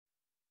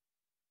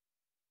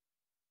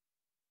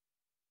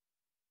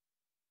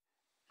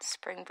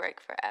Spring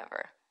break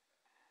forever.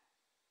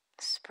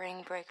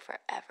 Spring break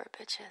forever,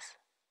 bitches.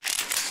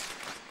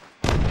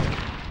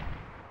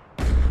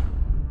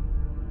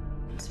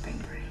 Spring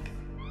break.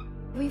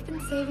 We've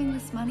been saving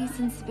this money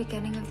since the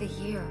beginning of the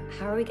year.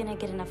 How are we gonna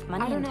get enough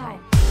money in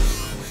time?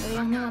 The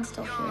only one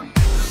still here.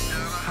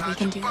 How we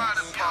can do this?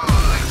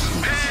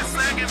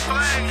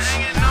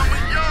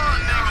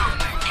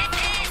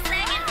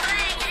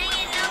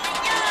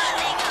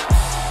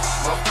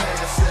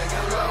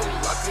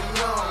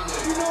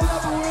 You know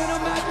that we're in a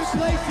magic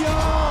place,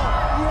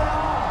 y'all! Yeah!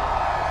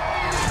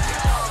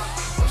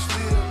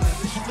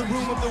 This is the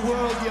room of the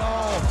world,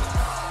 y'all!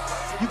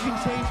 You can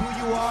change who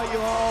you are,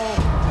 y'all!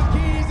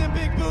 Bikinis and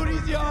big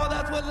booties, y'all!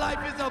 That's what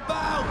life is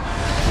about!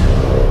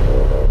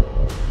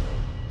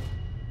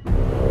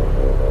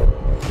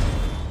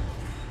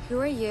 Who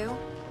are you?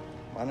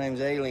 My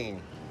name's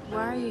Aileen.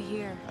 Why are you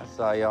here? I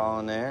saw y'all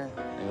in there.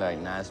 You like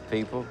nice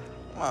people.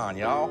 Come on,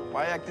 y'all.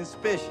 Why acting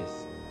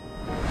suspicious?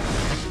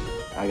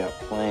 I got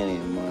plenty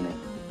of money.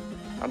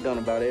 I've done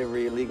about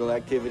every illegal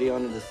activity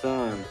under the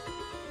sun.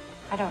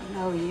 I don't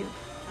know you.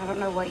 I don't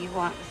know what you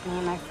want with me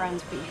and my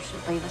friends, but you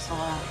should leave us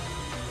alone.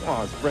 Come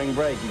on, spring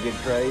break, you get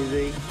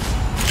crazy.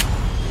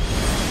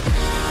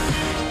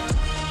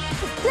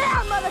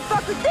 Down,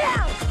 motherfucker,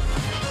 down!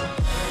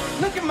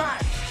 Look at my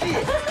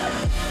shit!